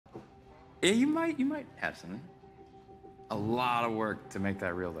Yeah, you might have something. A lot of work to make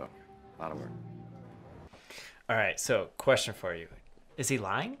that real, though. A lot of work. All right, so question for you. Is he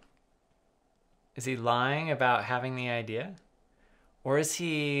lying? Is he lying about having the idea? Or is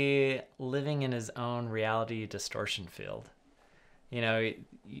he living in his own reality distortion field? You know,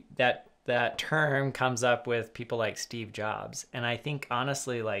 that term comes up with people like Steve Jobs. And I think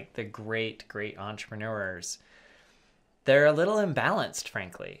honestly, like the great entrepreneurs, they're a little imbalanced,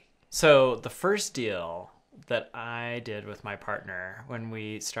 frankly. So the first deal that I did with my partner when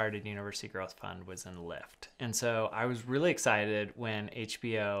we started University Growth Fund was in Lyft. And so I was really excited when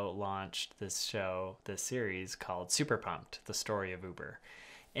HBO launched this show, this series called Super Pumped, the story of Uber.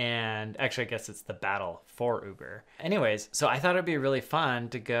 And actually, I guess it's the battle for Uber. Anyways, so I thought it'd be really fun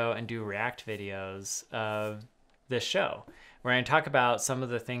to go and do react videos of this show, where I talk about some of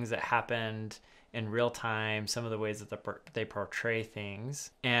the things that happened in real time, some of the ways that they portray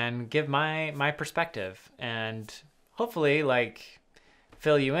things, and give my perspective, and hopefully like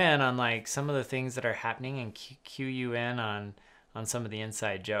fill you in on like some of the things that are happening and cue you in on some of the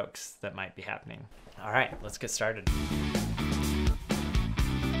inside jokes that might be happening. All right, let's get started.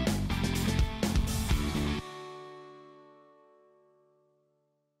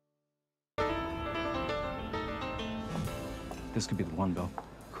 This could be the one, Bill.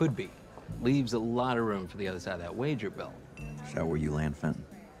 Could be. Leaves a lot of room for the other side of that wager, Bill. Is that where you land, Fenton?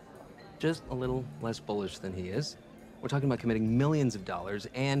 Just a little less bullish than he is. We're talking about committing millions of dollars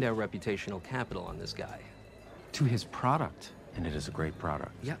and our reputational capital on this guy. To his product, and it is a great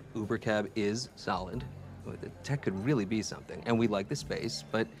product. Yeah, Uber Cab is solid. The tech could really be something, and we like the space,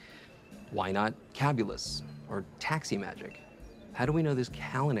 but why not Cabulous or Taxi Magic? How do we know this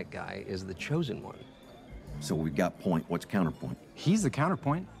Kalanick guy is the chosen one? So we've got point. What's counterpoint? He's the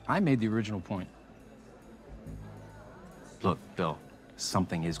counterpoint. I made the original point. Look, Bill,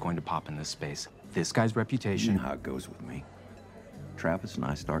 something is going to pop in this space. This guy's You reputation. know how it goes with me. Travis and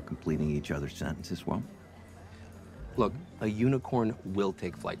I start completing each other's sentences, well, Look, a unicorn will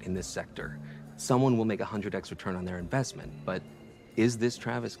take flight in this sector. Someone will make 100x return on their investment, but is this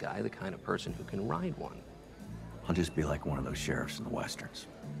Travis guy the kind of person who can ride one? I'll just be like one of those sheriffs in the Westerns.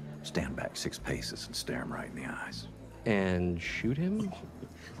 Stand back 6 paces and stare him right in the eyes. And shoot him?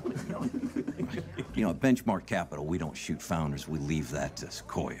 You know, at Benchmark Capital, we don't shoot founders. We leave that to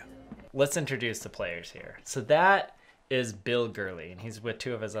Sequoia. Let's introduce the players here. So that is Bill Gurley, and he's with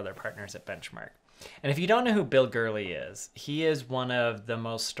 2 of his other partners at Benchmark. And if you don't know who Bill Gurley is, he is one of the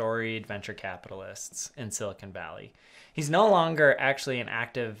most storied venture capitalists in Silicon Valley. He's no longer actually an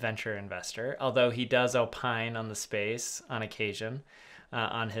active venture investor, although he does opine on the space on occasion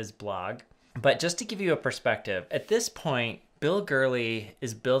on his blog. But just to give you a perspective, at this point, Bill Gurley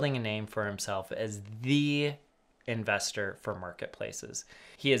is building a name for himself as the investor for marketplaces.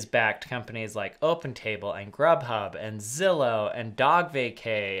 He has backed companies like OpenTable and Grubhub and Zillow and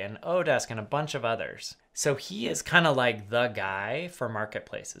DogVacay and Odesk and a bunch of others. So he is kind of like the guy for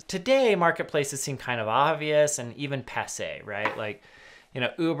marketplaces. Today, marketplaces seem kind of obvious and even passé, right? Like, you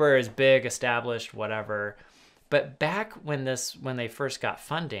know, Uber is big, established, whatever. But back when they first got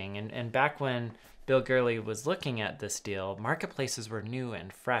funding and back when Bill Gurley was looking at this deal, marketplaces were new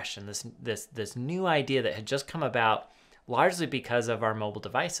and fresh, and this new idea that had just come about largely because of our mobile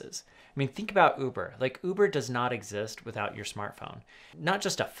devices. I mean, think about Uber. Like, Uber does not exist without your smartphone. Not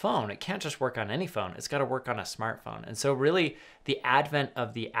just a phone. It can't just work on any phone. It's got to work on a smartphone. And so really the advent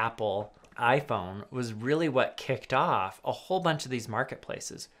of the Apple iPhone was really what kicked off a whole bunch of these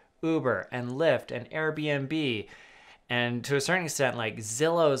marketplaces. Uber and Lyft and Airbnb, and to a certain extent, like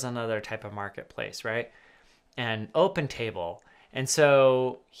Zillow is another type of marketplace, right? And OpenTable. And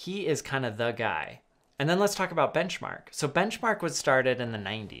so he is kind of the guy. And then let's talk about Benchmark. So Benchmark was started in the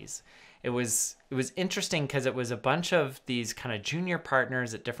 90s. It was interesting because it was a bunch of these kind of junior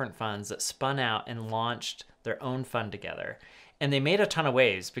partners at different funds that spun out and launched their own fund together. And they made a ton of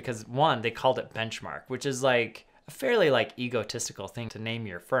waves because, one, they called it Benchmark, which is like a fairly like egotistical thing to name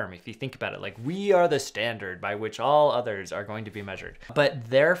your firm if you think about it. Like, we are the standard by which all others are going to be measured. But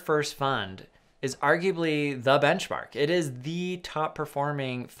their first fund is arguably the benchmark. It is the top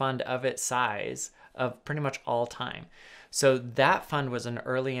performing fund of its size of pretty much all time. So that fund was an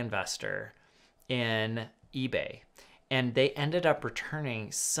early investor in eBay, and they ended up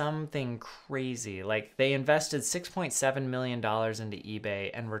returning something crazy. Like, they invested $6.7 million into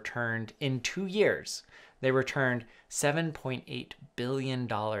eBay and returned in 2 years. They returned $7.8 billion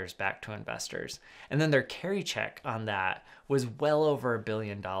back to investors. And then their carry check on that was well over $1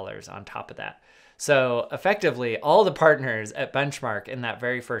 billion on top of that. So effectively, all the partners at Benchmark in that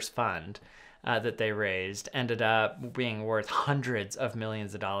very first fund that they raised ended up being worth hundreds of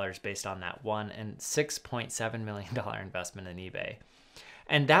millions of dollars based on that one and $6.7 million investment in eBay.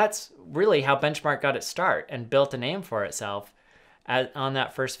 And that's really how Benchmark got its start and built a name for itself on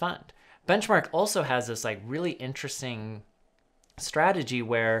that first fund. Benchmark also has this like really interesting strategy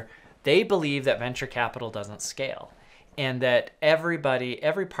where they believe that venture capital doesn't scale and that every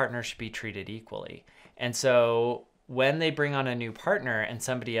partner should be treated equally. And so when they bring on a new partner and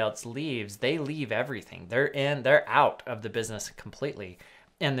somebody else leaves, they leave everything. They're out of the business completely.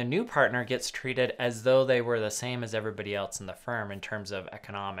 And the new partner gets treated as though they were the same as everybody else in the firm in terms of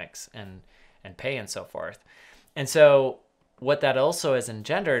economics and pay and so forth. And so what that also has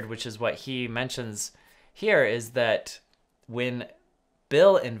engendered, which is what he mentions here, is that when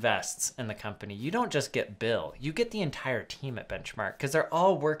Bill invests in the company, you don't just get Bill, you get the entire team at Benchmark because they're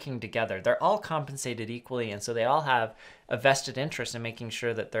all working together. They're all compensated equally. And so they all have a vested interest in making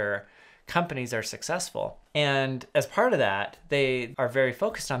sure that their companies are successful. And as part of that, they are very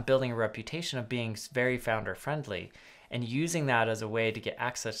focused on building a reputation of being very founder friendly and using that as a way to get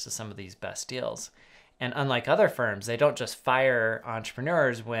access to some of these best deals. And unlike other firms, they don't just fire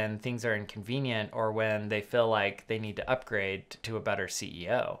entrepreneurs when things are inconvenient or when they feel like they need to upgrade to a better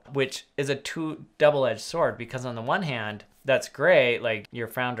CEO, which is a double-edged sword because on the one hand, that's great, like you're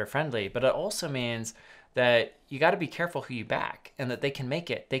founder friendly, but it also means that you got to be careful who you back and that they can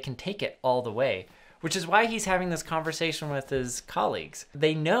take it all the way, which is why he's having this conversation with his colleagues.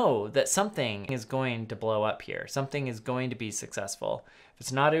 They know that something is going to blow up here. Something is going to be successful. If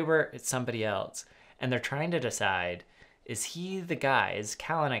it's not Uber, it's somebody else. And they're trying to decide, is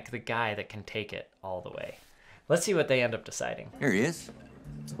Kalanick the guy that can take it all the way? Let's see what they end up deciding. Here he is.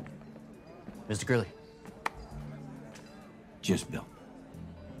 Mr. Gurley. Just Bill.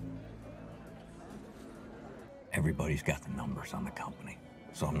 Everybody's got the numbers on the company,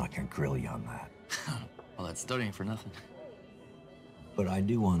 so I'm not gonna grill you on that. Well, that's studying for nothing. But I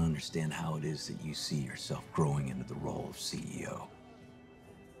do want to understand how it is that you see yourself growing into the role of CEO.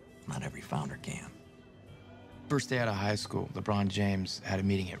 Not every founder can. First day out of high school, LeBron James had a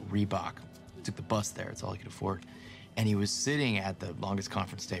meeting at Reebok. Took the bus there, it's all he could afford. And he was sitting at the longest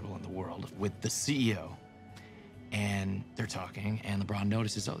conference table in the world with the CEO. And they're talking, and LeBron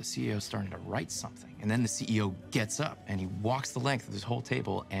notices, oh, the CEO's starting to write something. And then the CEO gets up, and he walks the length of this whole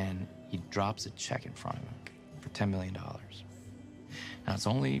table, and he drops a check in front of him for $10 million. Now, it's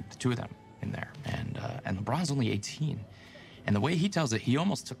only the two of them in there, and LeBron's only 18. And the way he tells it, he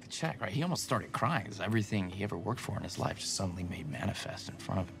almost took the check, right? He almost started crying because everything he ever worked for in his life just suddenly made manifest in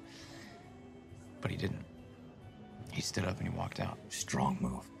front of him. But he didn't. He stood up and he walked out. Strong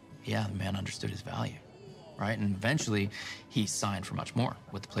move. Yeah, the man understood his value, right? And eventually, he signed for much more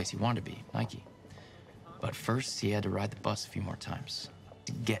with the place he wanted to be, Nike. But first, he had to ride the bus a few more times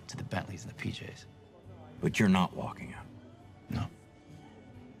to get to the Bentleys and the PJs. But you're not walking out. No.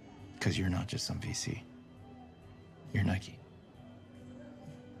 Because you're not just some VC. You're Nike.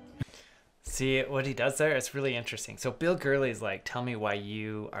 See what he does there? It's really interesting. So Bill Gurley's like, tell me why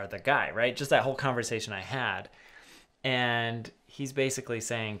you are the guy, right? Just that whole conversation I had. And he's basically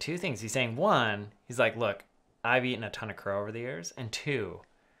saying two things. He's saying, one, he's like, look, I've eaten a ton of crow over the years. And two,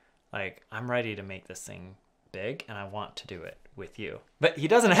 like, I'm ready to make this thing big and I want to do it with you. But he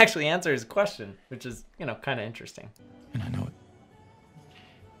doesn't actually answer his question, which is, kind of interesting. And I know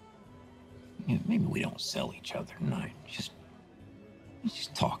it. Maybe we don't sell each other tonight. Just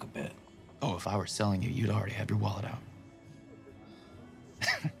talk a bit. Oh, if I were selling you, you'd already have your wallet out.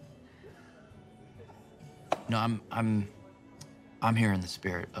 No, I'm here in the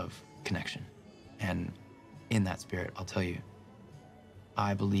spirit of connection. And in that spirit, I'll tell you,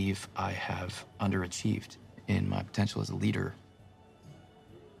 I believe I have underachieved in my potential as a leader.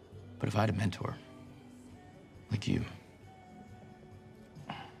 But if I had a mentor like you,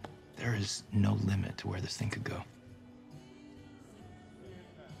 there is no limit to where this thing could go.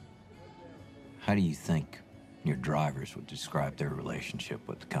 How do you think your drivers would describe their relationship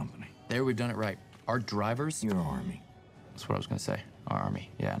with the company? There, we've done it right. Our drivers... Your army. That's what I was going to say. Our army.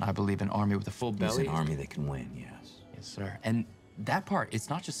 Yeah, and I believe an army with a full It's belly. an army that can win, yes. Yes, sir. And that part, it's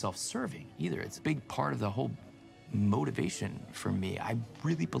not just self-serving either. It's a big part of the whole motivation for me. I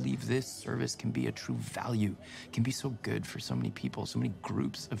really believe this service can be a true value, can be so good for so many people, so many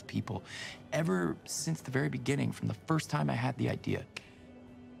groups of people. Ever since the very beginning, from the first time I had the idea.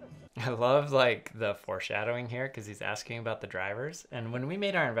 I love like the foreshadowing here because he's asking about the drivers. And when we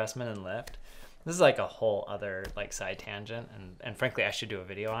made our investment in Lyft, this is like a whole other like side tangent. And frankly, I should do a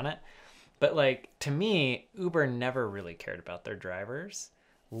video on it. But like to me, Uber never really cared about their drivers.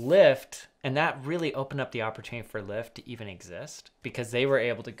 Lyft, and that really opened up the opportunity for Lyft to even exist because they were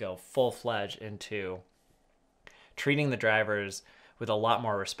able to go full-fledged into treating the drivers with a lot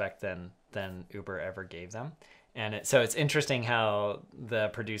more respect than Uber ever gave them. And so it's interesting how the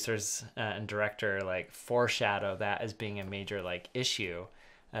producers and director like foreshadow that as being a major like issue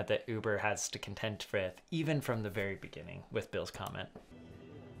that Uber has to contend with, even from the very beginning with Bill's comment.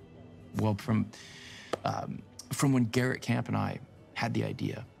 Well, from when Garrett Camp and I had the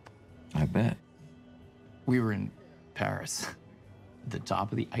idea, I bet. we were in Paris, the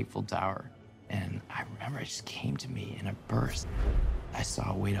top of the Eiffel Tower, and I remember it just came to me in a burst. I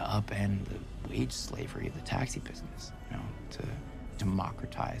saw a way to upend the wage slavery of the taxi business, you know, to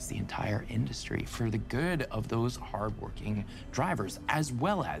democratize the entire industry for the good of those hardworking drivers, as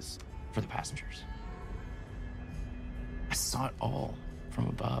well as for the passengers. I saw it all from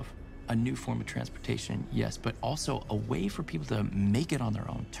above. A new form of transportation, yes, but also a way for people to make it on their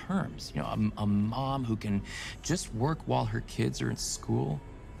own terms. You know, a mom who can just work while her kids are in school,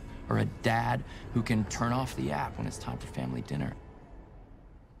 or a dad who can turn off the app when it's time for family dinner.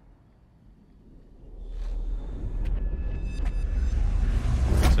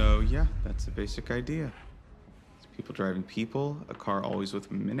 So yeah, that's the basic idea. It's people driving people, a car always with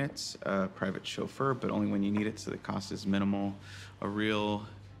minutes, a private chauffeur, but only when you need it, so the cost is minimal. A real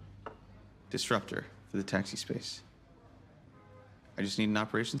disruptor for the taxi space. I just need an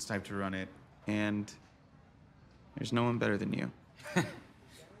operations type to run it, and there's no one better than you.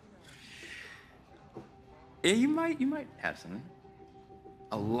 Yeah, you might have something.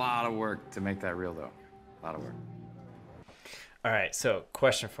 A lot of work to make that real, though. A lot of work. All right, so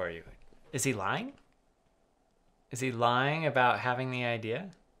question for you. Is he lying? Is he lying about having the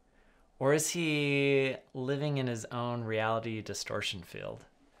idea? Or is he living in his own reality distortion field?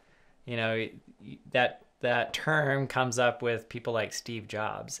 You know, that term comes up with people like Steve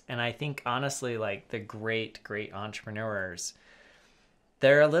Jobs. And I think, honestly, like the great entrepreneurs,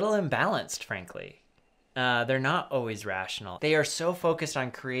 they're a little imbalanced, frankly. They're not always rational. They are so focused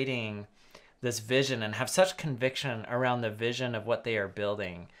on creating this vision and have such conviction around the vision of what they are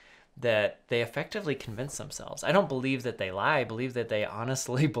building that they effectively convince themselves. I don't believe that they lie. I believe that they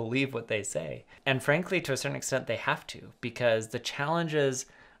honestly believe what they say. And frankly, to a certain extent, they have to, because the challenges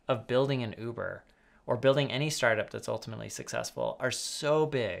of building an Uber or building any startup that's ultimately successful are so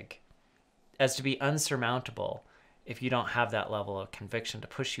big as to be unsurmountable if you don't have that level of conviction to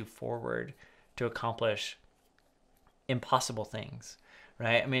push you forward to accomplish impossible things,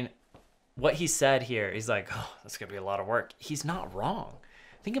 right? I mean, what he said here, he's like, oh, that's going to be a lot of work. He's not wrong.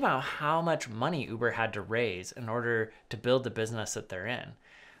 Think about how much money Uber had to raise in order to build the business that they're in.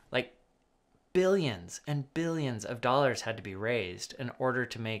 Like, billions and billions of dollars had to be raised in order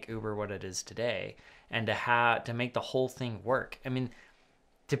to make Uber what it is today and to make the whole thing work. I mean,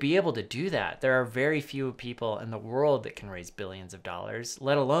 to be able to do that, there are very few people in the world that can raise billions of dollars,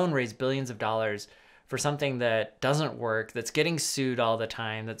 let alone raise billions of dollars for something that doesn't work, that's getting sued all the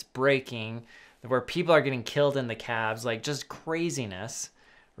time, that's breaking, where people are getting killed in the cabs, like just craziness,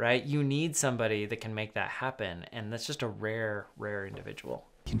 right? You need somebody that can make that happen, and that's just a rare individual.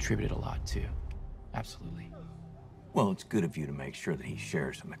 Contributed a lot too, absolutely. Well, it's good of you to make sure that he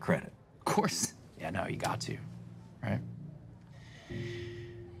shares in the credit. Of course. Yeah, no, you got to, right?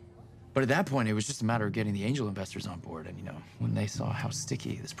 But at that point, it was just a matter of getting the angel investors on board. And, you know, when they saw how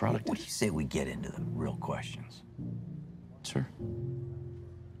sticky this product What do you say we get into the real questions? Sure.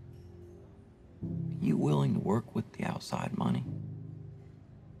 You willing to work with the outside money?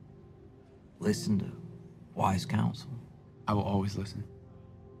 Listen to wise counsel? I will always listen.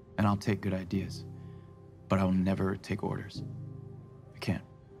 And I'll take good ideas. But I will never take orders. I can't.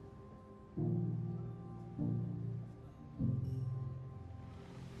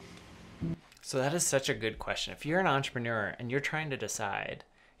 So that is such a good question. If you're an entrepreneur and you're trying to decide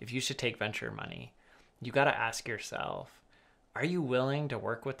if you should take venture money, you got to ask yourself, are you willing to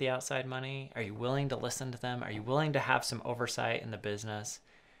work with the outside money? Are you willing to listen to them? Are you willing to have some oversight in the business?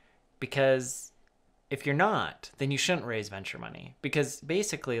 Because if you're not, then you shouldn't raise venture money. Because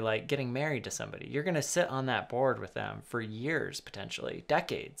basically, like getting married to somebody, you're going to sit on that board with them for years, potentially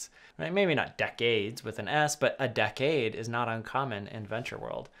decades, right? Maybe not decades with an S, but a decade is not uncommon in venture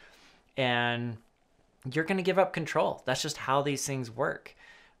world. And you're going to give up control. That's just how these things work.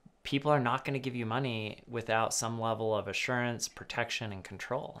 People are not going to give you money without some level of assurance, protection, and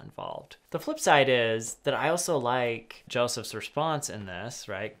control involved. The flip side is that I also like Joseph's response in this,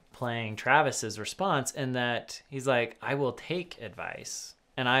 right? Playing Travis's response in that he's like, I will take advice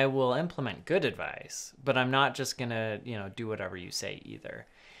and I will implement good advice, but I'm not just going to, do whatever you say either.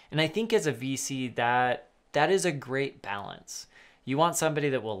 And I think as a VC, that is a great balance. You want somebody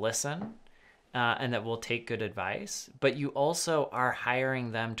that will listen and that will take good advice, but you also are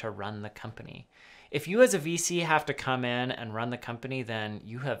hiring them to run the company. If you as a VC have to come in and run the company, then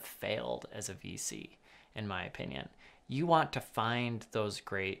you have failed as a VC, in my opinion. You want to find those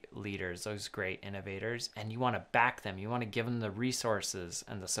great leaders, those great innovators, and you want to back them. You want to give them the resources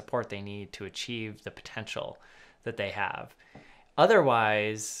and the support they need to achieve the potential that they have.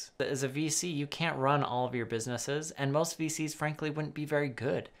 Otherwise, as a VC, you can't run all of your businesses, and most VCs, frankly, wouldn't be very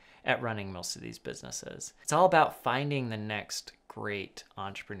good at running most of these businesses. It's all about finding the next great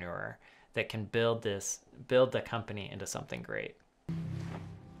entrepreneur that can build the company into something great.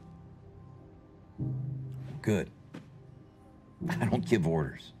 Good. I don't give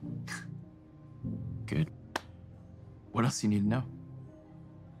orders. Good. What else do you need to know?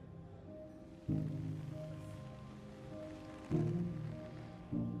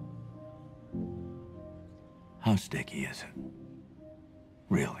 How sticky is it?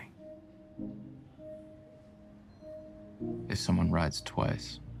 Really? If someone rides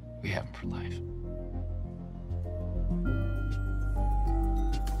twice, we have them for life.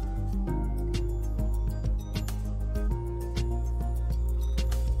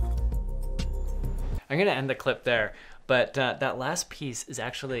 I'm going to end the clip there, but that last piece is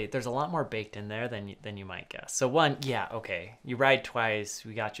actually, there's a lot more baked in there than you might guess. So one, yeah, okay, you ride twice,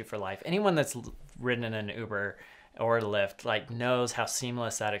 we got you for life. Anyone that's ridden in an Uber or Lyft like knows how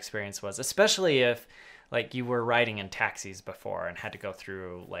seamless that experience was, especially if like you were riding in taxis before and had to go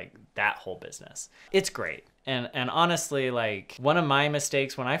through like that whole business. It's great. And honestly, like one of my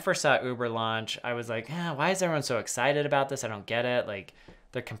mistakes when I first saw Uber launch, I was like, why is everyone so excited about this? I don't get it. Like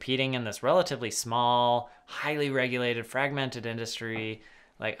they're competing in this relatively small, highly regulated, fragmented industry.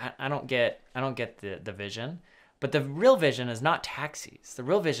 Like I don't get the vision. But the real vision is not taxis. The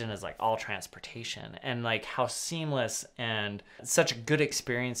real vision is like all transportation, and like how seamless and such a good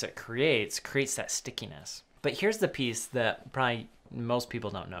experience it creates that stickiness. But here's the piece that probably most people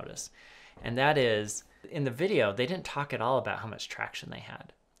don't notice. And that is in the video, they didn't talk at all about how much traction they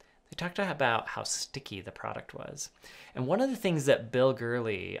had. They talked about how sticky the product was. And one of the things that Bill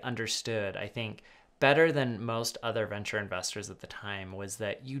Gurley understood, I think, better than most other venture investors at the time was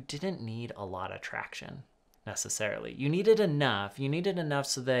that you didn't need a lot of traction. Necessarily. You needed enough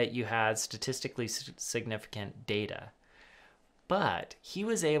so that you had statistically significant data. But he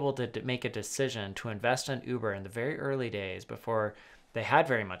was able to make a decision to invest in Uber in the very early days before they had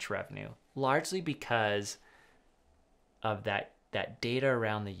very much revenue, largely because of that data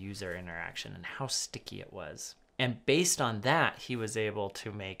around the user interaction and how sticky it was. And based on that, he was able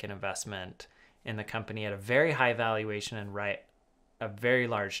to make an investment in the company at a very high valuation and write a very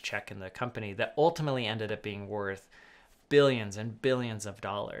large check in the company that ultimately ended up being worth billions and billions of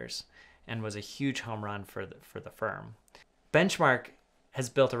dollars and was a huge home run for the firm. Benchmark has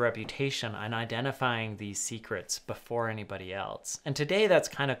built a reputation on identifying these secrets before anybody else. And today that's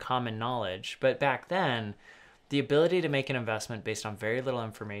kind of common knowledge, but back then, the ability to make an investment based on very little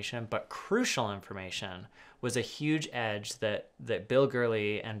information, but crucial information, was a huge edge that Bill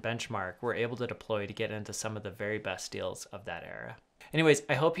Gurley and Benchmark were able to deploy to get into some of the very best deals of that era. Anyways,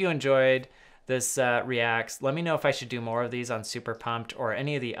 I hope you enjoyed this Reacts. Let me know if I should do more of these on Super Pumped or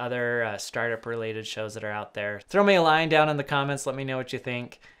any of the other startup-related shows that are out there. Throw me a line down in the comments. Let me know what you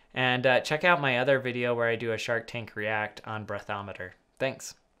think. And check out my other video where I do a Shark Tank React on Breathometer.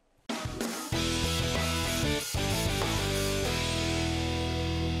 Thanks.